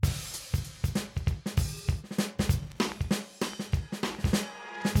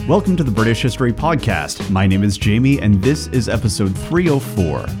Welcome to the British History Podcast. My name is Jamie, and this is episode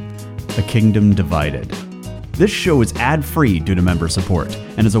 304, A Kingdom Divided. This show is ad-free due to member support,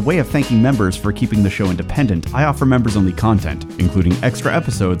 and as a way of thanking members for keeping the show independent, I offer members-only content, including extra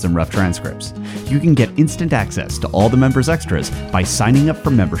episodes and rough transcripts. You can get instant access to all the members' extras by signing up for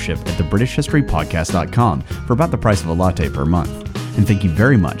membership at thebritishhistorypodcast.com for about the price of a latte per month. And thank you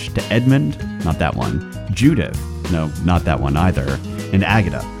very much to Edmund, not that one, Judith, no, not that one either, and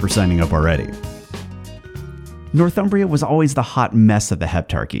Agatha for signing up already. Northumbria was always the hot mess of the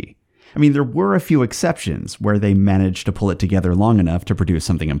Heptarchy. I mean, there were a few exceptions where they managed to pull it together long enough to produce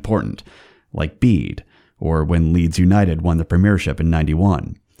something important, like Bede, or when Leeds United won the premiership in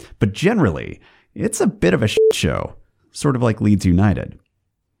 91. But generally, it's a bit of a shit show, sort of like Leeds United.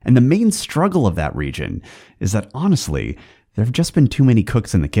 And the main struggle of that region is that, honestly, there have just been too many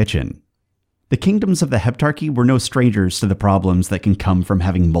cooks in the kitchen. The kingdoms of the Heptarchy were no strangers to the problems that can come from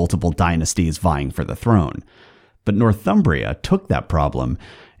having multiple dynasties vying for the throne. But Northumbria took that problem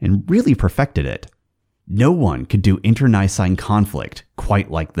and really perfected it. No one could do internecine conflict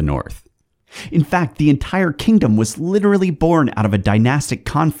quite like the North. In fact, the entire kingdom was literally born out of a dynastic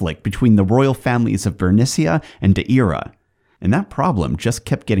conflict between the royal families of Bernicia and Deira. And that problem just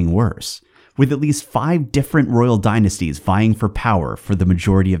kept getting worse, with at least 5 different royal dynasties vying for power for the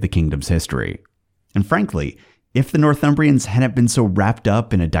majority of the kingdom's history. And frankly, if the Northumbrians hadn't been so wrapped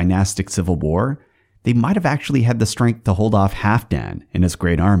up in a dynastic civil war, they might have actually had the strength to hold off Halfdan and his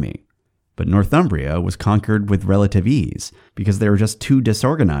great army. But Northumbria was conquered with relative ease because they were just too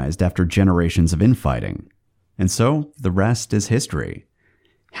disorganized after generations of infighting. And so, the rest is history.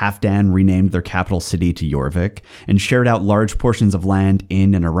 Halfdan renamed their capital city to Jorvik and shared out large portions of land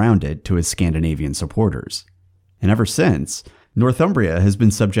in and around it to his Scandinavian supporters. And ever since, Northumbria has been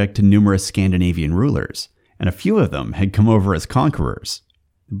subject to numerous Scandinavian rulers, and a few of them had come over as conquerors.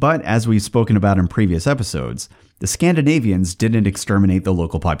 But as we've spoken about in previous episodes, the Scandinavians didn't exterminate the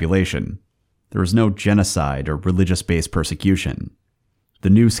local population. There was no genocide or religious-based persecution. The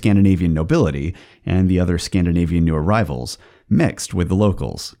new Scandinavian nobility and the other Scandinavian new arrivals mixed with the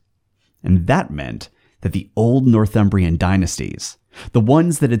locals. And that meant that the old Northumbrian dynasties, the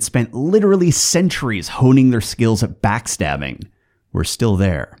ones that had spent literally centuries honing their skills at backstabbing, were still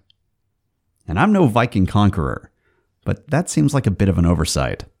there. And I'm no Viking conqueror, but that seems like a bit of an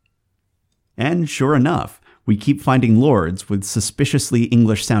oversight. And sure enough, we keep finding lords with suspiciously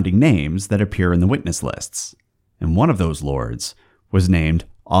English-sounding names that appear in the witness lists. And one of those lords was named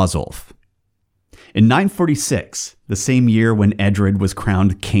Oswulf. In 946, the same year when Edred was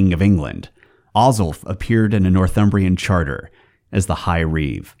crowned King of England, Oswulf appeared in a Northumbrian charter as the High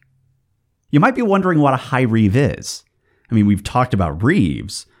Reeve. You might be wondering what a High Reeve is. I mean, we've talked about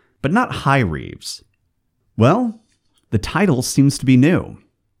reeves, but not high reeves. Well, the title seems to be new.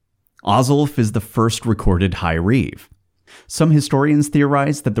 Oswulf is the first recorded High Reeve. Some historians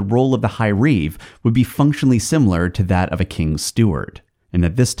theorize that the role of the High Reeve would be functionally similar to that of a king's steward, and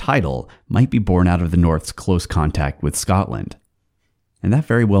that this title might be born out of the North's close contact with Scotland. And that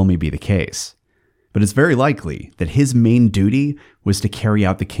very well may be the case. But it's very likely that his main duty was to carry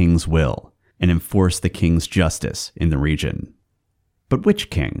out the king's will and enforce the king's justice in the region. But which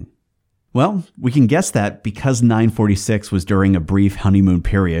king? Well, we can guess that because 946 was during a brief honeymoon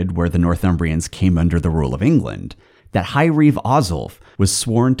period where the Northumbrians came under the rule of England, that High Reeve Oswulf was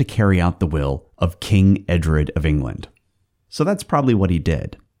sworn to carry out the will of King Edred of England. So that's probably what he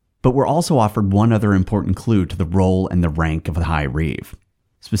did. But we're also offered one other important clue to the role and the rank of the High Reeve.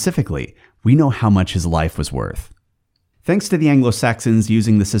 Specifically, we know how much his life was worth. Thanks to the Anglo-Saxons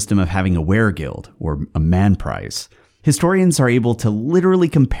using the system of having a weregild, or a man price, historians are able to literally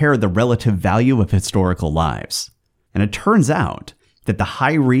compare the relative value of historical lives. And it turns out that the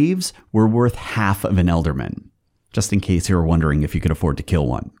High Reeves were worth half of an Elderman, just in case you were wondering if you could afford to kill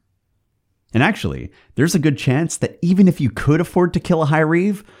one. And actually, there's a good chance that even if you could afford to kill a High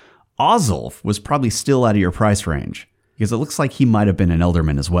Reeve, Oswulf was probably still out of your price range, because it looks like he might have been an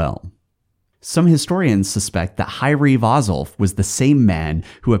Elderman as well. Some historians suspect that High Reeve Oswulf was the same man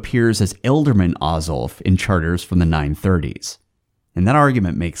who appears as Elderman Oswulf in charters from the 930s. And that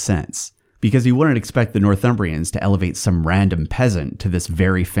argument makes sense, because you wouldn't expect the Northumbrians to elevate some random peasant to this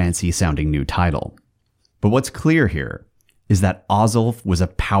very fancy-sounding new title. But what's clear here is that Oswulf was a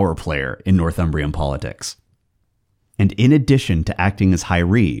power player in Northumbrian politics. And in addition to acting as High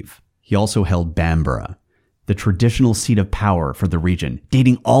Reeve, he also held Bamborough, the traditional seat of power for the region,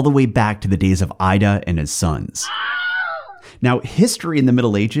 dating all the way back to the days of Ida and his sons. Now, history in the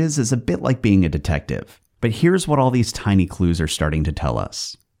Middle Ages is a bit like being a detective, but here's what all these tiny clues are starting to tell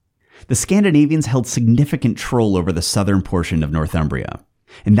us. The Scandinavians held significant control over the southern portion of Northumbria,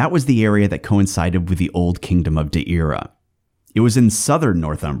 and that was the area that coincided with the Old Kingdom of Deira. It was in southern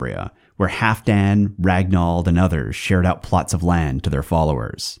Northumbria, where Halfdan, Ragnald, and others shared out plots of land to their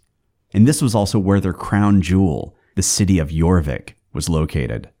followers. And this was also where their crown jewel, the city of Jorvik, was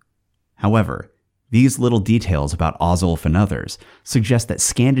located. However, these little details about Oswulf and others suggest that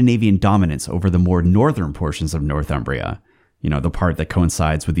Scandinavian dominance over the more northern portions of Northumbria, the part that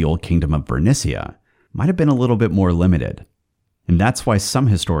coincides with the Old Kingdom of Bernicia, might have been a little bit more limited. And that's why some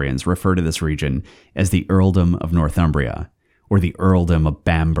historians refer to this region as the Earldom of Northumbria, or the Earldom of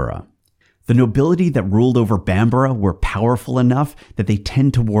Bamborough. The nobility that ruled over Bamborough were powerful enough that they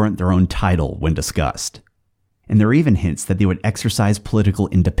tend to warrant their own title when discussed. And there are even hints that they would exercise political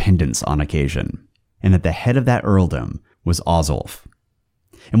independence on occasion. And at the head of that earldom was Oswulf.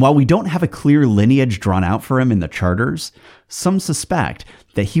 And while we don't have a clear lineage drawn out for him in the charters, some suspect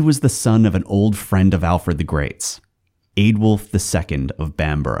that he was the son of an old friend of Alfred the Great's, Eadwulf II of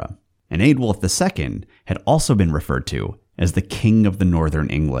Bamborough. And Eadwulf II had also been referred to as the King of the Northern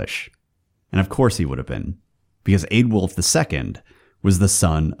English. And of course he would have been, because Eadwulf II was the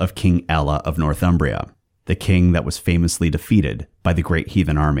son of King Ella of Northumbria, the king that was famously defeated by the Great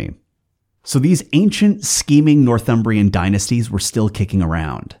Heathen Army. So these ancient, scheming Northumbrian dynasties were still kicking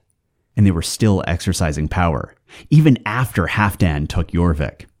around, and they were still exercising power, even after Halfdan took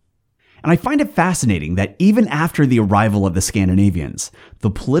Jorvik. And I find it fascinating that even after the arrival of the Scandinavians,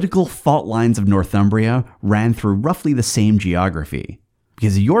 the political fault lines of Northumbria ran through roughly the same geography,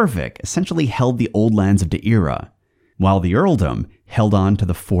 because Jorvik essentially held the old lands of Deira, while the earldom held on to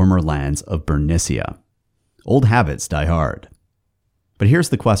the former lands of Bernicia. Old habits die hard. But here's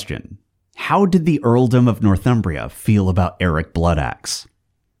the question. How did the earldom of Northumbria feel about Eric Bloodaxe?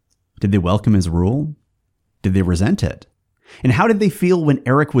 Did they welcome his rule? Did they resent it? And how did they feel when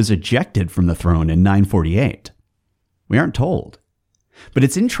Eric was ejected from the throne in 948? We aren't told. But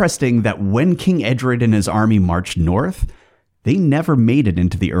it's interesting that when King Edred and his army marched north, they never made it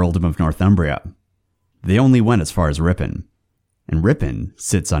into the earldom of Northumbria. They only went as far as Ripon. And Ripon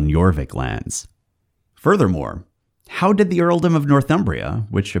sits on Jorvik lands. Furthermore, how did the earldom of Northumbria,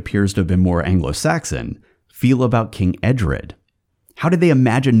 which appears to have been more Anglo-Saxon, feel about King Edred? How did they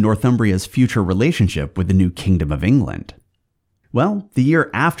imagine Northumbria's future relationship with the new Kingdom of England? Well, the year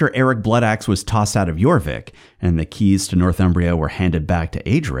after Eric Bloodaxe was tossed out of Jorvik and the keys to Northumbria were handed back to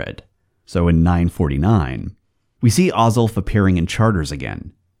Edred, so in 949, we see Oswulf appearing in charters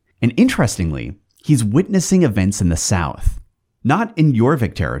again. And interestingly, he's witnessing events in the south, not in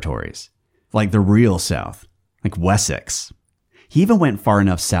Jorvik territories, like the real south, like Wessex. He even went far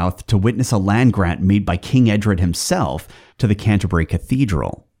enough south to witness a land grant made by King Edred himself to the Canterbury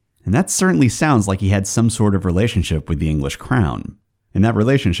Cathedral. And that certainly sounds like he had some sort of relationship with the English crown. And that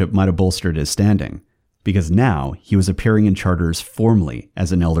relationship might have bolstered his standing, because now he was appearing in charters formally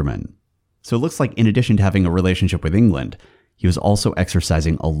as an ealdorman. So it looks like in addition to having a relationship with England, he was also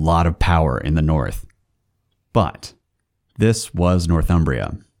exercising a lot of power in the north. But this was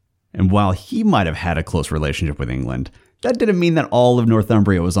Northumbria. And while he might have had a close relationship with England, that didn't mean that all of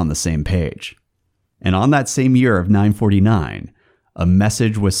Northumbria was on the same page. And on that same year of 949, a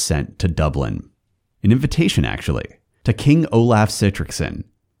message was sent to Dublin. An invitation, actually, to King Olaf Sitrickson.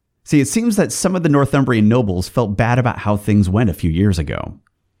 See, it seems that some of the Northumbrian nobles felt bad about how things went a few years ago,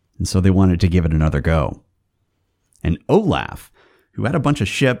 and so they wanted to give it another go. And Olaf, who had a bunch of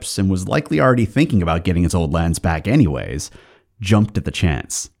ships and was likely already thinking about getting his old lands back anyways, jumped at the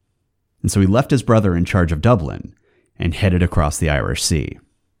chance. And so he left his brother in charge of Dublin and headed across the Irish Sea.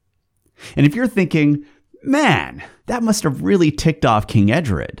 And if you're thinking, man, that must have really ticked off King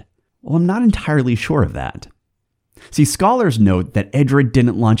Edred, well, I'm not entirely sure of that. See, scholars note that Edred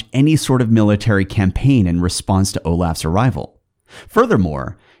didn't launch any sort of military campaign in response to Olaf's arrival.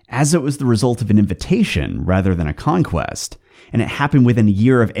 Furthermore, as it was the result of an invitation rather than a conquest, and it happened within a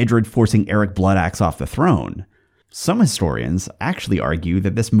year of Edred forcing Eric Bloodaxe off the throne, some historians actually argue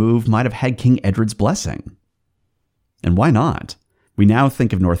that this move might have had King Edred's blessing. And why not? We now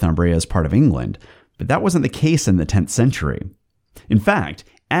think of Northumbria as part of England, but that wasn't the case in the 10th century. In fact,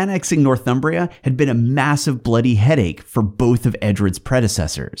 annexing Northumbria had been a massive bloody headache for both of Edred's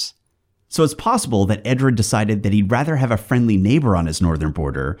predecessors. So it's possible that Edred decided that he'd rather have a friendly neighbor on his northern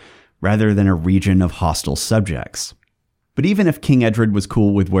border rather than a region of hostile subjects. But even if King Edred was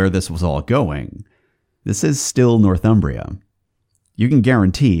cool with where this was all going, this is still Northumbria. You can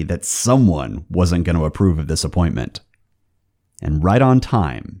guarantee that someone wasn't going to approve of this appointment. And right on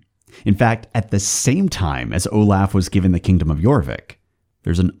time, in fact, at the same time as Olaf was given the kingdom of Jorvik,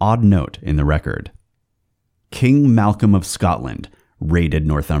 there's an odd note in the record. King Malcolm of Scotland raided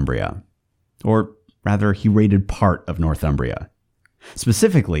Northumbria. Or rather, he raided part of Northumbria.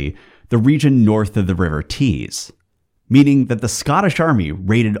 specifically the region north of the River Tees, meaning that the Scottish army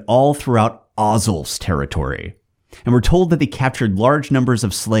raided all throughout Oswulf's territory, and were told that they captured large numbers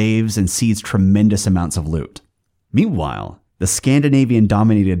of slaves and seized tremendous amounts of loot. Meanwhile, the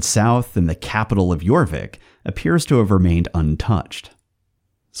Scandinavian-dominated south and the capital of Jorvik appears to have remained untouched.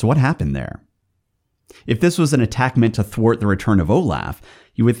 So what happened there? If this was an attack meant to thwart the return of Olaf,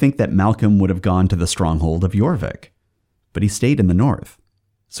 you would think that Malcolm would have gone to the stronghold of Jorvik. But he stayed in the north.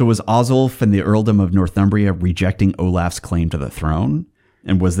 So was Oswulf and the earldom of Northumbria rejecting Olaf's claim to the throne?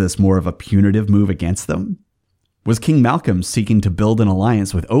 And was this more of a punitive move against them? Was King Malcolm seeking to build an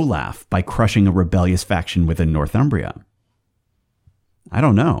alliance with Olaf by crushing a rebellious faction within Northumbria? I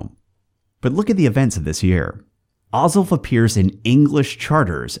don't know. But look at the events of this year. Oswulf appears in English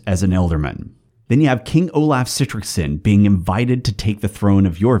charters as an ealdorman. Then you have King Olaf Sihtricsson being invited to take the throne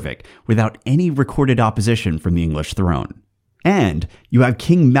of Jorvik without any recorded opposition from the English throne. And you have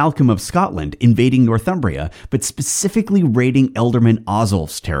King Malcolm of Scotland invading Northumbria, but specifically raiding ealdorman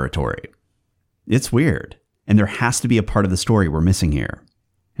Oswulf's territory. It's weird, and there has to be a part of the story we're missing here.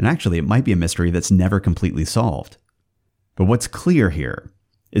 And actually, it might be a mystery that's never completely solved. But what's clear here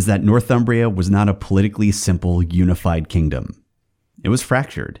is that Northumbria was not a politically simple, unified kingdom. It was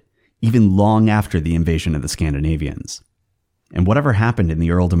fractured, even long after the invasion of the Scandinavians. And whatever happened in the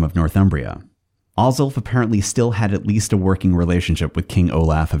earldom of Northumbria, Oswulf apparently still had at least a working relationship with King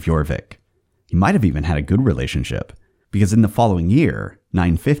Olaf of Jorvik. He might have even had a good relationship, because in the following year,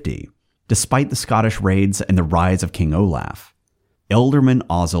 950, despite the Scottish raids and the rise of King Olaf, ealdorman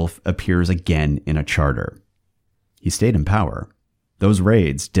Oswulf appears again in a charter. He stayed in power. Those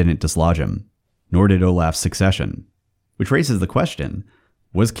raids didn't dislodge him, nor did Olaf's succession. Which raises the question,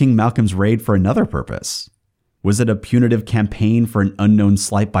 was King Malcolm's raid for another purpose? Was it a punitive campaign for an unknown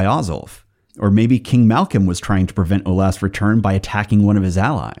slight by Oswulf? Or maybe King Malcolm was trying to prevent Olaf's return by attacking one of his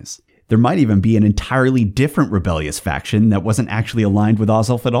allies. There might even be an entirely different rebellious faction that wasn't actually aligned with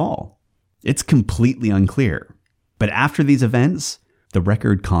Oswulf at all. It's completely unclear. But after these events, the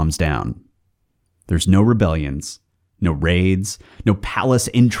record calms down. There's no rebellions, no raids, no palace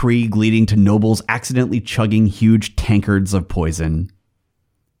intrigue leading to nobles accidentally chugging huge tankards of poison.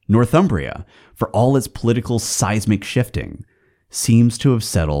 Northumbria, for all its political seismic shifting, seems to have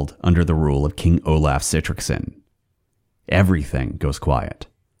settled under the rule of King Olaf Sihtricsson. Everything goes quiet.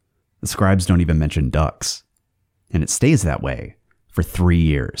 The scribes don't even mention ducks. And it stays that way for 3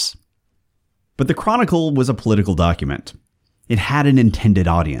 years. But the Chronicle was a political document. It had an intended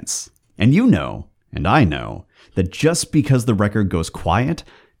audience. And you know, and I know, that just because the record goes quiet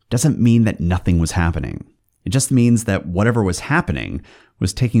doesn't mean that nothing was happening. It just means that whatever was happening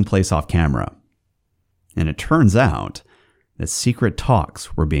was taking place off camera. And it turns out that secret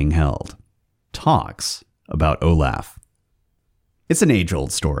talks were being held. Talks about Olaf. It's an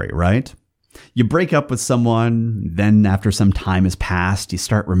age-old story, right? You break up with someone, then after some time has passed, you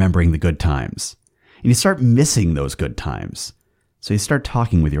start remembering the good times. And you start missing those good times. So you start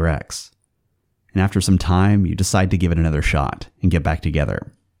talking with your ex. And after some time, you decide to give it another shot and get back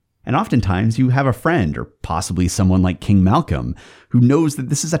together. And oftentimes you have a friend, or possibly someone like King Malcolm, who knows that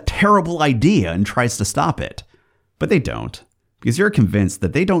this is a terrible idea and tries to stop it. But they don't, because you're convinced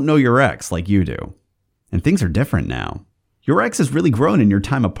that they don't know your ex like you do. And things are different now. Your ex has really grown in your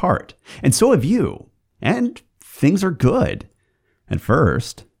time apart, and so have you. And things are good. At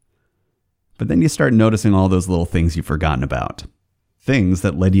first. But then you start noticing all those little things you've forgotten about. Things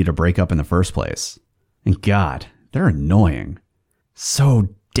that led you to break up in the first place. And God, they're annoying. So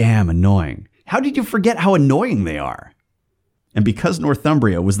damn annoying. How did you forget how annoying they are? And because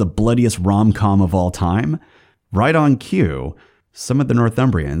Northumbria was the bloodiest rom-com of all time, right on cue, some of the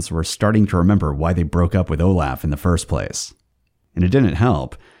Northumbrians were starting to remember why they broke up with Olaf in the first place. And it didn't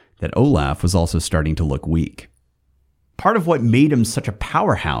help that Olaf was also starting to look weak. Part of what made him such a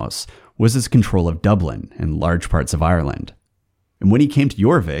powerhouse was his control of Dublin and large parts of Ireland. And when he came to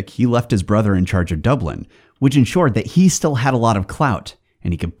Jorvik, he left his brother in charge of Dublin, which ensured that he still had a lot of clout,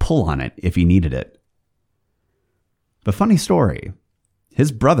 and he could pull on it if he needed it. But funny story,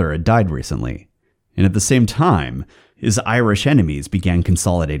 his brother had died recently, and at the same time, his Irish enemies began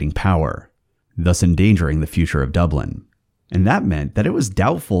consolidating power, thus endangering the future of Dublin. And that meant that it was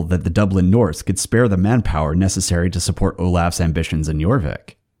doubtful that the Dublin Norse could spare the manpower necessary to support Olaf's ambitions in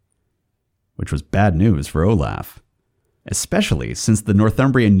Jorvik. Which was bad news for Olaf, especially since the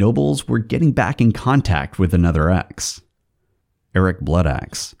Northumbrian nobles were getting back in contact with another ex, Eric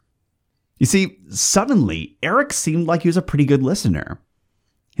Bloodaxe. You see, suddenly, Eric seemed like he was a pretty good listener.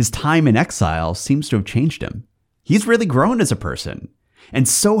 His time in exile seems to have changed him. He's really grown as a person, and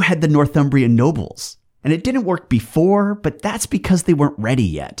so had the Northumbrian nobles. And it didn't work before, but that's because they weren't ready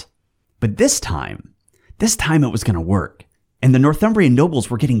yet. But this time it was going to work. And the Northumbrian nobles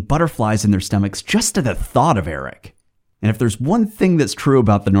were getting butterflies in their stomachs just at the thought of Eric. And if there's one thing that's true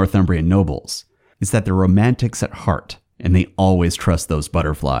about the Northumbrian nobles, it's that they're romantics at heart, and they always trust those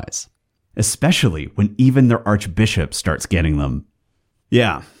butterflies. Especially when even their archbishop starts getting them.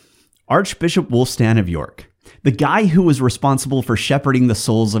 Yeah, Archbishop Wulfstan of York, the guy who was responsible for shepherding the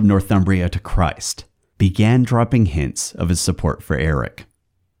souls of Northumbria to Christ, began dropping hints of his support for Eric.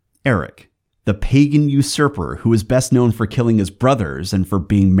 Eric, the pagan usurper who was best known for killing his brothers and for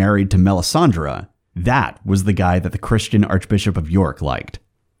being married to Melisandre, that was the guy that the Christian Archbishop of York liked.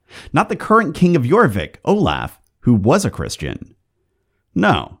 Not the current king of Jorvik, Olaf, who was a Christian.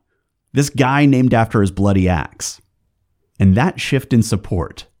 No, this guy named after his bloody axe. And that shift in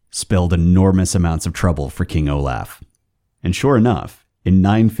support spelled enormous amounts of trouble for King Olaf. And sure enough, in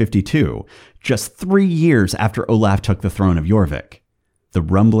 952, just 3 years after Olaf took the throne of Jorvik, the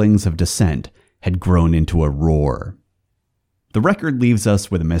rumblings of dissent had grown into a roar. The record leaves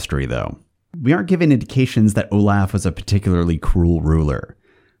us with a mystery, though. We aren't given indications that Olaf was a particularly cruel ruler,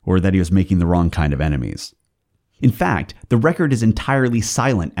 or that he was making the wrong kind of enemies. In fact, the record is entirely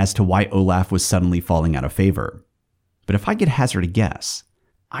silent as to why Olaf was suddenly falling out of favor. But if I could hazard a guess,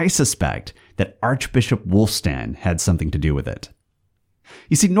 I suspect that Archbishop Wulfstan had something to do with it.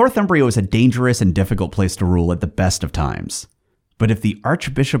 You see, Northumbria was a dangerous and difficult place to rule at the best of times. But if the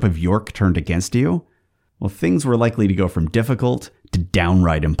Archbishop of York turned against you, well, things were likely to go from difficult to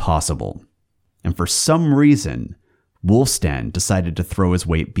downright impossible. And for some reason, Wulfstan decided to throw his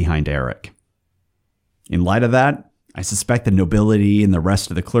weight behind Eric. In light of that, I suspect the nobility and the rest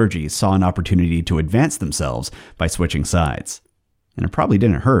of the clergy saw an opportunity to advance themselves by switching sides. And it probably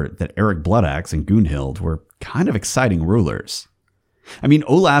didn't hurt that Eric Bloodaxe and Gunhild were kind of exciting rulers. I mean,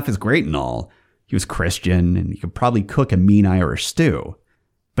 Olaf is great and all. He was Christian, and he could probably cook a mean Irish stew.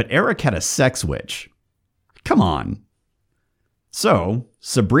 But Eric had a sex witch. Come on. So,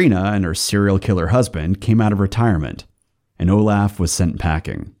 Sabrina and her serial killer husband came out of retirement, and Olaf was sent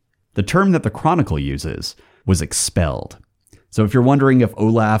packing. The term that the Chronicle uses was expelled. So if you're wondering if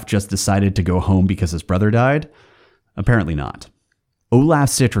Olaf just decided to go home because his brother died, apparently not. Olaf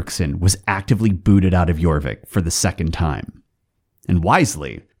Citrixson was actively booted out of Jorvik for the second time. And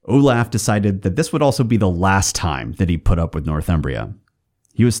wisely, Olaf decided that this would also be the last time that he put up with Northumbria.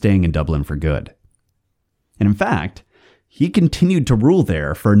 He was staying in Dublin for good. And in fact, he continued to rule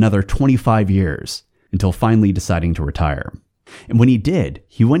there for another 25 years, until finally deciding to retire. And when he did,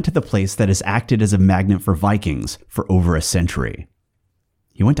 he went to the place that has acted as a magnet for Vikings for over a century.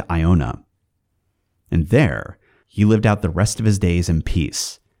 He went to Iona. And there, he lived out the rest of his days in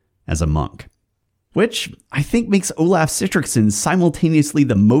peace, as a monk. Which I think makes Olaf Citrixson simultaneously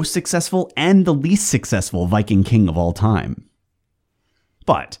the most successful and the least successful Viking king of all time.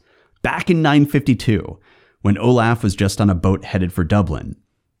 But, back in 952, when Olaf was just on a boat headed for Dublin,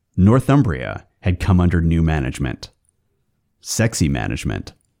 Northumbria had come under new management. Sexy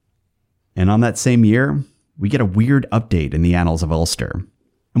management. And on that same year, we get a weird update in the annals of Ulster.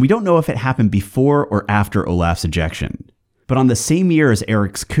 And we don't know if it happened before or after Olaf's ejection. But on the same year as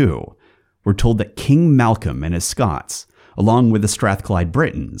Eric's coup, we're told that King Malcolm and his Scots, along with the Strathclyde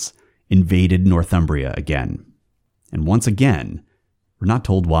Britons, invaded Northumbria again. And once again, we're not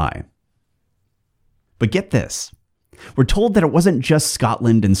told why. But get this. We're told that it wasn't just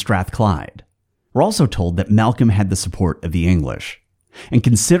Scotland and Strathclyde. We're also told that Malcolm had the support of the English. And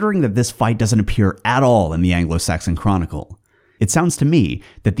considering that this fight doesn't appear at all in the Anglo-Saxon Chronicle, it sounds to me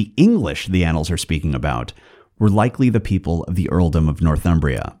that the English the annals are speaking about were likely the people of the Earldom of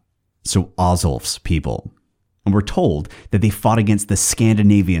Northumbria. So Oswulf's people. And we're told that they fought against the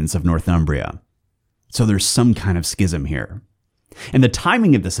Scandinavians of Northumbria. So there's some kind of schism here. And the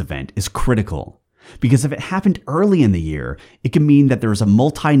timing of this event is critical, because if it happened early in the year, it could mean that there was a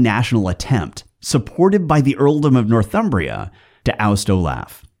multinational attempt, supported by the Earldom of Northumbria, to oust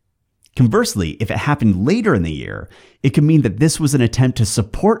Olaf. Conversely, if it happened later in the year, it could mean that this was an attempt to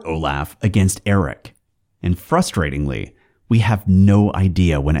support Olaf against Eric. And frustratingly, we have no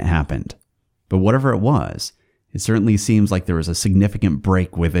idea when it happened. But whatever it was, it certainly seems like there was a significant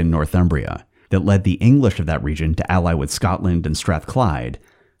break within Northumbria that led the English of that region to ally with Scotland and Strathclyde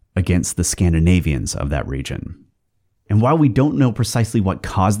against the Scandinavians of that region. And while we don't know precisely what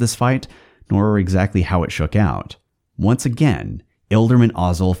caused this fight, nor exactly how it shook out, once again, Ealdorman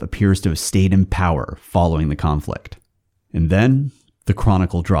Oswulf appears to have stayed in power following the conflict. And then, the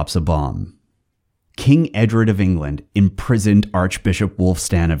Chronicle drops a bomb. King Edred of England imprisoned Archbishop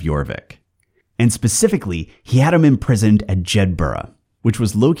Wulfstan of Jorvik. And specifically, he had him imprisoned at Jedburgh. which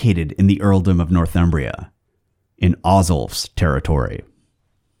was located in the Earldom of Northumbria, in Oswulf's territory.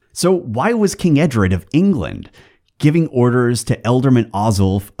 So why was King Edred of England giving orders to Ealdorman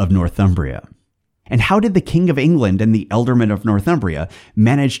Oswulf of Northumbria? And how did the King of England and the Ealdorman of Northumbria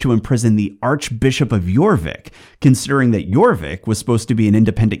manage to imprison the Archbishop of Jorvik, considering that Jorvik was supposed to be an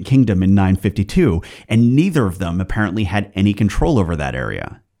independent kingdom in 952, and neither of them apparently had any control over that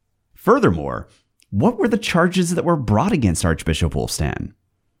area? Furthermore, what were the charges that were brought against Archbishop Wulfstan?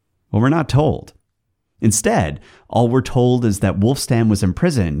 Well, we're not told. Instead, all we're told is that Wulfstan was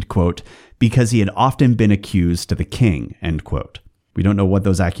imprisoned, quote, because he had often been accused to the king, end quote. We don't know what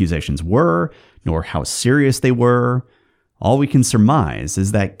those accusations were, nor how serious they were. All we can surmise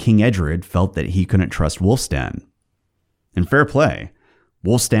is that King Edred felt that he couldn't trust Wulfstan. And fair play,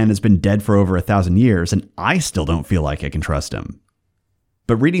 Wulfstan has been dead for over 1,000 years, and I still don't feel like I can trust him.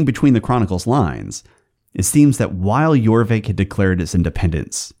 But reading between the Chronicles lines, it seems that while Jorvik had declared its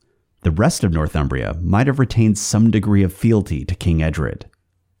independence, the rest of Northumbria might have retained some degree of fealty to King Edred.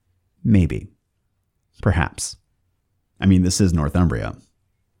 Maybe. Perhaps. I mean, this is Northumbria.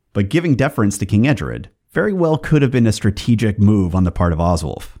 But giving deference to King Edred very well could have been a strategic move on the part of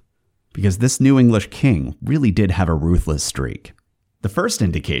Oswulf, because this new English king really did have a ruthless streak. The first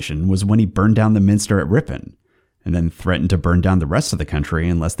indication was when he burned down the minster at Ripon, and then threatened to burn down the rest of the country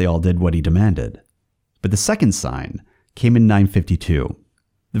unless they all did what he demanded. But the second sign came in 952,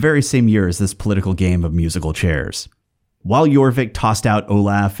 the very same year as this political game of musical chairs. While Jorvik tossed out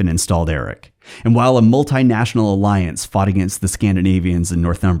Olaf and installed Eric, and while a multinational alliance fought against the Scandinavians in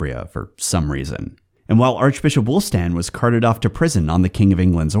Northumbria for some reason, and while Archbishop Wulfstan was carted off to prison on the King of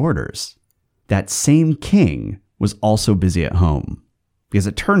England's orders, that same king was also busy at home, because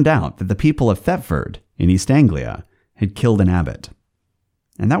it turned out that the people of Thetford in East Anglia had killed an abbot.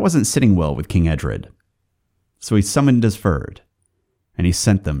 And that wasn't sitting well with King Edred. So he summoned his Fyrd, and he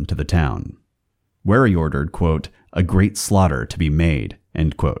sent them to the town, where he ordered, quote, a great slaughter to be made,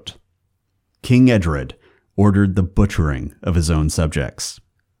 end quote. King Edred ordered the butchering of his own subjects.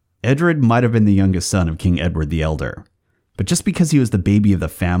 Edred might have been the youngest son of King Edward the Elder, but just because he was the baby of the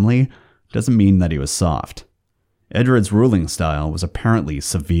family doesn't mean that he was soft. Edred's ruling style was apparently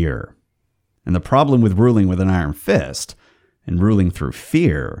severe. And the problem with ruling with an iron fist, and ruling through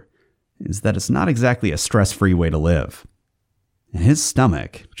fear, is that it's not exactly a stress-free way to live. And his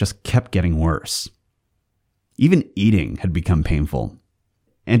stomach just kept getting worse. Even eating had become painful.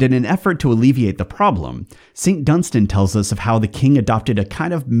 And in an effort to alleviate the problem, St. Dunstan tells us of how the king adopted a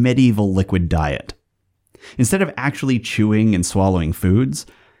kind of medieval liquid diet. Instead of actually chewing and swallowing foods,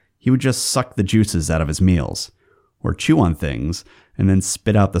 he would just suck the juices out of his meals, or chew on things and then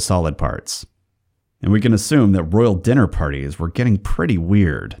spit out the solid parts. And we can assume that royal dinner parties were getting pretty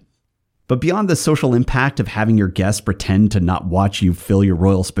weird. But beyond the social impact of having your guests pretend to not watch you fill your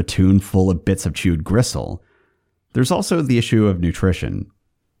royal spittoon full of bits of chewed gristle, there's also the issue of nutrition.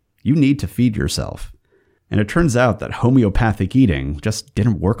 You need to feed yourself. And it turns out that homeopathic eating just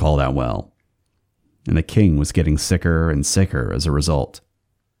didn't work all that well. And the king was getting sicker and sicker as a result.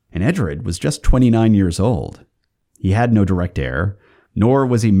 And Edred was just 29 years old. He had no direct heir, nor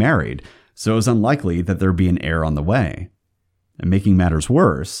was he married, so it was unlikely that there'd be an heir on the way. And making matters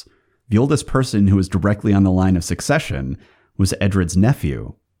worse, the oldest person who was directly on the line of succession was Edred's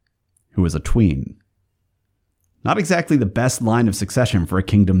nephew, who was a tween. Not exactly the best line of succession for a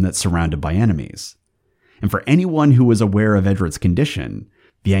kingdom that's surrounded by enemies. And for anyone who was aware of Edred's condition,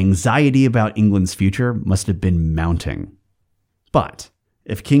 the anxiety about England's future must have been mounting. But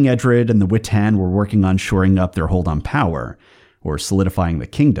if King Edred and the Witan were working on shoring up their hold on power, or solidifying the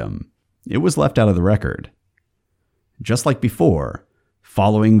kingdom, it was left out of the record. Just like before,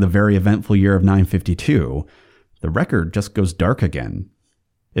 following the very eventful year of 952, the record just goes dark again.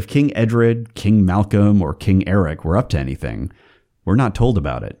 If King Edred, King Malcolm, or King Eric were up to anything, we're not told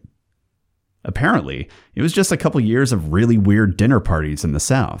about it. Apparently, it was just a couple years of really weird dinner parties in the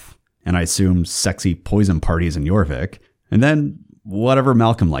south, and I assume sexy poison parties in Jorvik, and then whatever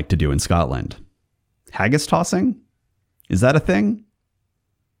Malcolm liked to do in Scotland. Haggis tossing? Is that a thing?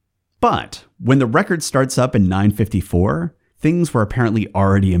 But when the record starts up in 954, things were apparently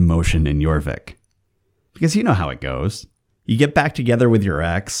already in motion in Jorvik. Because you know how it goes. You get back together with your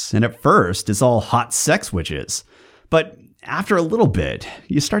ex, and at first it's all hot sex witches. But after a little bit,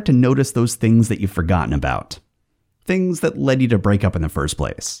 you start to notice those things that you've forgotten about. Things that led you to break up in the first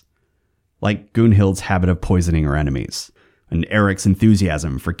place. Like Gunhild's habit of poisoning her enemies, and Eric's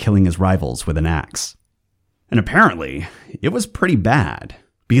enthusiasm for killing his rivals with an axe. And apparently, it was pretty bad,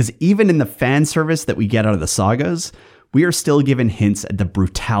 because even in the fan service that we get out of the sagas, we are still given hints at the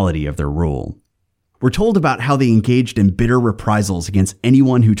brutality of their rule. We're told about how they engaged in bitter reprisals against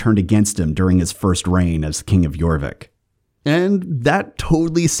anyone who turned against him during his first reign as King of Jorvik. And that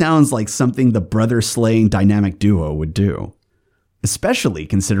totally sounds like something the brother-slaying dynamic duo would do. Especially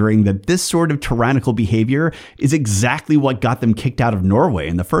considering that this sort of tyrannical behavior is exactly what got them kicked out of Norway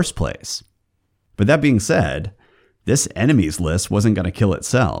in the first place. But that being said, this enemies list wasn't going to kill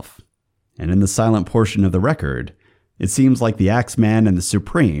itself. And in the silent portion of the record, it seems like the Axeman and the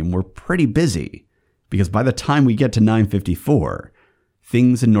Supreme were pretty busy, because by the time we get to 954,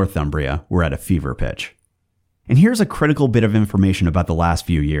 things in Northumbria were at a fever pitch. And here's a critical bit of information about the last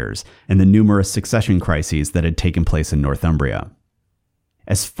few years and the numerous succession crises that had taken place in Northumbria.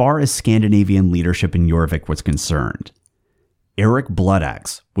 As far as Scandinavian leadership in Jorvik was concerned, Eric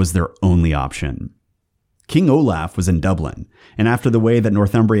Bloodaxe was their only option. King Olaf was in Dublin, and after the way that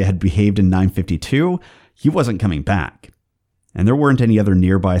Northumbria had behaved in 952, he wasn't coming back. And there weren't any other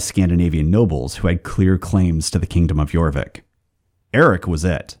nearby Scandinavian nobles who had clear claims to the kingdom of Jorvik. Eric was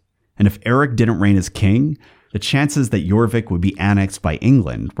it, and if Eric didn't reign as king, the chances that Jorvik would be annexed by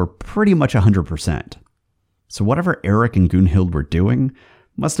England were pretty much 100%. So whatever Eric and Gunhild were doing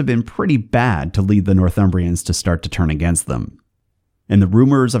must have been pretty bad to lead the Northumbrians to start to turn against them. And the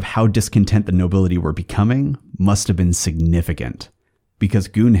rumors of how discontent the nobility were becoming must have been significant, because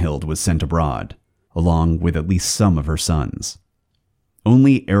Gunhild was sent abroad, along with at least some of her sons.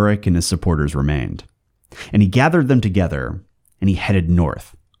 Only Eric and his supporters remained, and he gathered them together, and he headed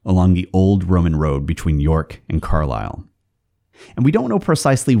north, along the old Roman road between York and Carlisle. And we don't know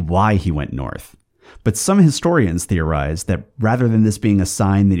precisely why he went north, but some historians theorize that rather than this being a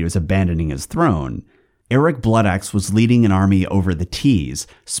sign that he was abandoning his throne, Eric Bloodaxe was leading an army over the Tees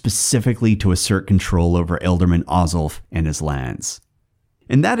specifically to assert control over Ealdorman Oswulf and his lands.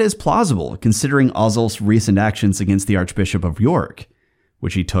 And that is plausible, considering Oswulf's recent actions against the Archbishop of York,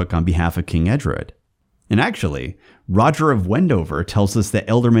 which he took on behalf of King Edred. And actually, Roger of Wendover tells us that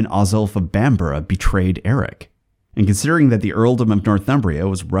Ealdorman Oswulf of Bamborough betrayed Eric. And considering that the Earldom of Northumbria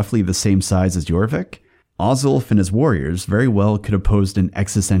was roughly the same size as Jorvik, Oswulf and his warriors very well could have posed an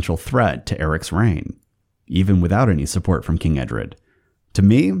existential threat to Eric's reign, even without any support from King Edred. To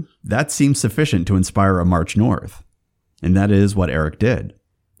me, that seems sufficient to inspire a march north. And that is what Eric did,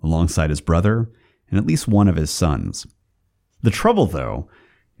 alongside his brother and at least one of his sons. The trouble, though,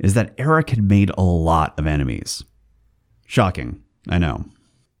 is that Eric had made a lot of enemies. Shocking, I know.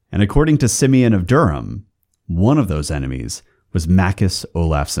 And according to Simeon of Durham, one of those enemies was Maccus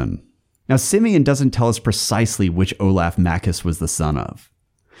Olafsson. Now, Simeon doesn't tell us precisely which Olaf Maccus was the son of,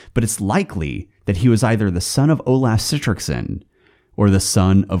 but it's likely that he was either the son of Olaf Sihtricsson or the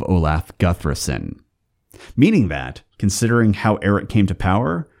son of Olaf Guthrason. Meaning that, considering how Eric came to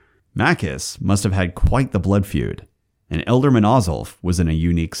power, Maccus must have had quite the blood feud, and Ealdorman Oswulf was in a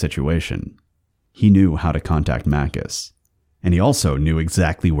unique situation. He knew how to contact Maccus, and he also knew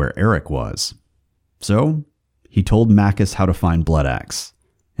exactly where Eric was. So, he told Maccus how to find Bloodaxe,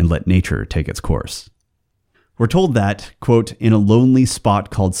 and let nature take its course. We're told that, quote, in a lonely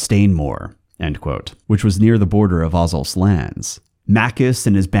spot called Stainmore, end quote, which was near the border of Oswulf's lands, Maccus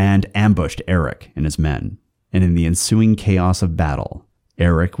and his band ambushed Eric and his men, and in the ensuing chaos of battle,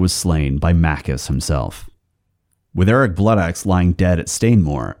 Eric was slain by Maccus himself. With Eric Bloodaxe lying dead at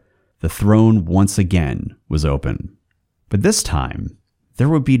Stainmore, the throne once again was open. But this time, there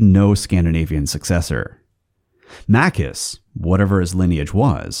would be no Scandinavian successor. Maccus, whatever his lineage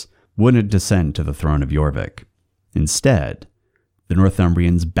was, wouldn't descend to the throne of Jorvik. Instead, the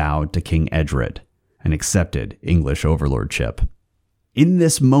Northumbrians bowed to King Edred and accepted English overlordship. In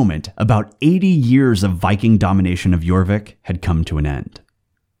this moment, about 80 years of Viking domination of Jorvik had come to an end.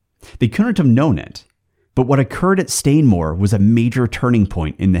 They couldn't have known it, but what occurred at Stainmore was a major turning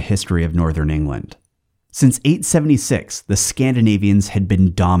point in the history of northern England. Since 876, the Scandinavians had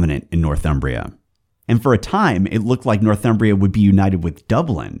been dominant in Northumbria. And for a time, it looked like Northumbria would be united with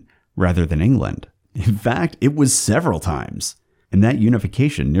Dublin rather than England. In fact, it was several times, and that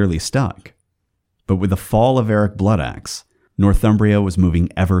unification nearly stuck. But with the fall of Eric Bloodaxe, Northumbria was moving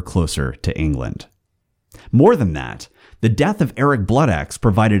ever closer to England. More than that, the death of Eric Bloodaxe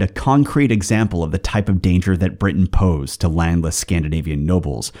provided a concrete example of the type of danger that Britain posed to landless Scandinavian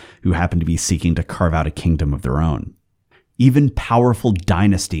nobles who happened to be seeking to carve out a kingdom of their own. Even powerful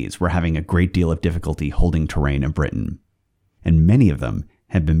dynasties were having a great deal of difficulty holding terrain in Britain, and many of them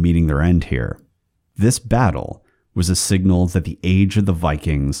had been meeting their end here. This battle was a signal that the age of the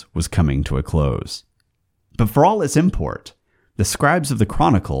Vikings was coming to a close. But for all its import, the scribes of the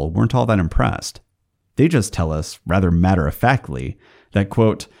Chronicle weren't all that impressed. They just tell us, rather matter-of-factly, that,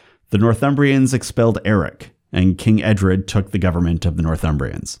 quote, the Northumbrians expelled Eric, and King Edred took the government of the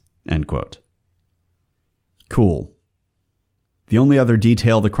Northumbrians, end quote. Cool. The only other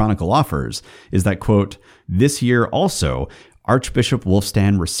detail the Chronicle offers is that, quote, this year also, Archbishop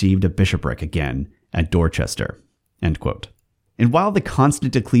Wulfstan received a bishopric again at Dorchester, end quote. And while the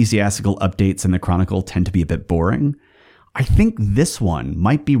constant ecclesiastical updates in the Chronicle tend to be a bit boring, I think this one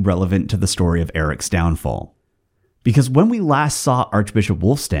might be relevant to the story of Eric's downfall. Because when we last saw Archbishop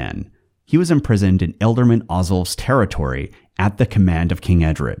Wulfstan, he was imprisoned in Ealdorman Oswulf's territory at the command of King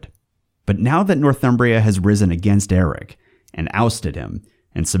Edred. But now that Northumbria has risen against Eric and ousted him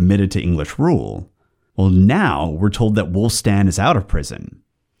and submitted to English rule, well, now we're told that Wulfstan is out of prison.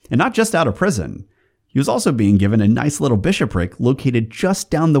 And not just out of prison, he was also being given a nice little bishopric located just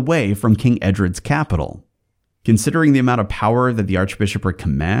down the way from King Edred's capital. Considering the amount of power that the archbishopric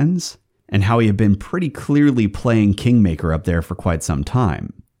commands, and how he had been pretty clearly playing kingmaker up there for quite some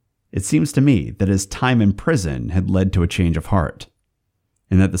time, it seems to me that his time in prison had led to a change of heart,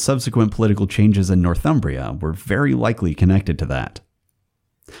 and that the subsequent political changes in Northumbria were very likely connected to that.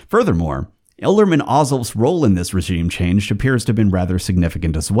 Furthermore, Ealdorman Oswulf's role in this regime change appears to have been rather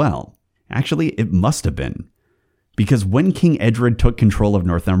significant as well. Actually, it must have been, because when King Edred took control of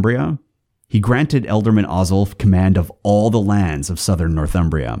Northumbria, he granted Ealdorman Oswulf command of all the lands of southern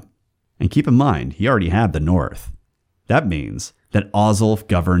Northumbria. And keep in mind, he already had the north. That means that Oswulf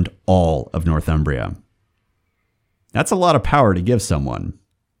governed all of Northumbria. That's a lot of power to give someone.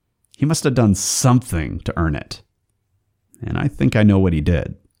 He must have done something to earn it. And I think I know what he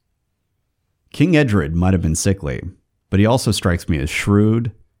did. King Edred might have been sickly, but he also strikes me as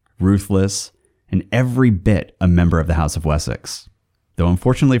shrewd, ruthless, and every bit a member of the House of Wessex. Though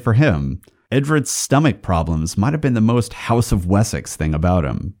unfortunately for him, Edred's stomach problems might have been the most House of Wessex thing about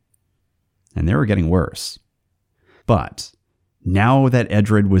him. And they were getting worse. But now that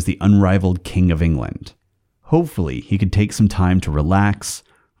Edred was the unrivaled King of England, hopefully he could take some time to relax,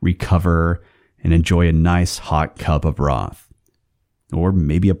 recover, and enjoy a nice hot cup of broth. Or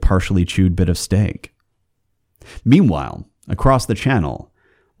maybe a partially chewed bit of steak. Meanwhile, across the channel,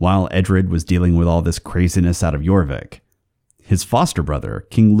 while Edred was dealing with all this craziness out of Jorvik, his foster brother,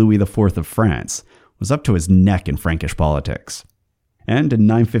 King Louis IV of France, was up to his neck in Frankish politics. And in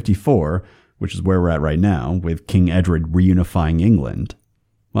 954, which is where we're at right now, with King Edred reunifying England,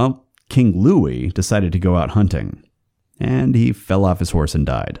 well, King Louis decided to go out hunting, and he fell off his horse and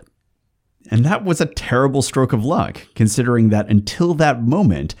died. And that was a terrible stroke of luck, considering that until that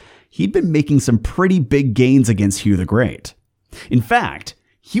moment, he'd been making some pretty big gains against Hugh the Great. In fact,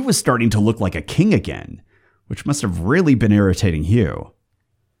 he was starting to look like a king again, which must have really been irritating Hugh.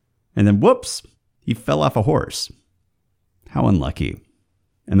 And then whoops, he fell off a horse. How unlucky.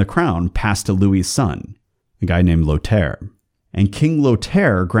 And the crown passed to Louis's son, a guy named Lothaire. And King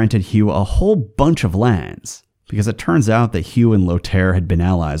Lothaire granted Hugh a whole bunch of lands, because it turns out that Hugh and Lothaire had been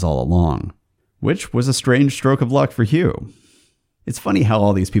allies all along, which was a strange stroke of luck for Hugh. It's funny how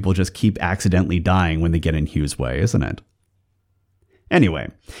all these people just keep accidentally dying when they get in Hugh's way, isn't it? Anyway,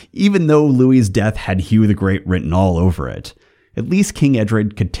 even though Louis's death had Hugh the Great written all over it, at least King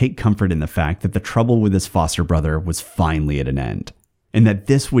Edred could take comfort in the fact that the trouble with his foster brother was finally at an end, and that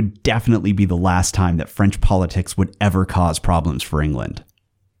this would definitely be the last time that French politics would ever cause problems for England.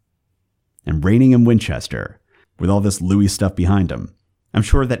 And reigning in Winchester, with all this Louis stuff behind him, I'm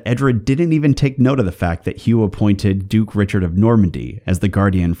sure that Edred didn't even take note of the fact that Hugh appointed Duke Richard of Normandy as the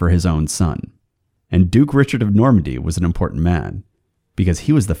guardian for his own son. And Duke Richard of Normandy was an important man, because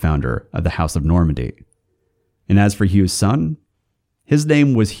he was the founder of the House of Normandy. And as for Hugh's son, his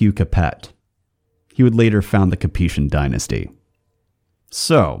name was Hugh Capet. He would later found the Capetian dynasty.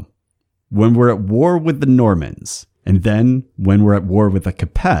 So, when we're at war with the Normans, and then when we're at war with the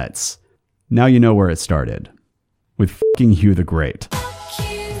Capets, now you know where it started. With fucking Hugh the Great.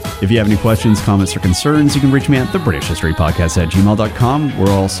 If you have any questions, comments, or concerns, you can reach me at thebritishhistorypodcast@gmail.com. We're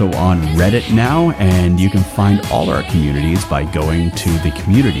also on Reddit now, and you can find all our communities by going to the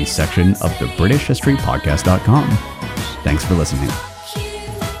community section of thebritishhistorypodcast.com. Thanks for listening.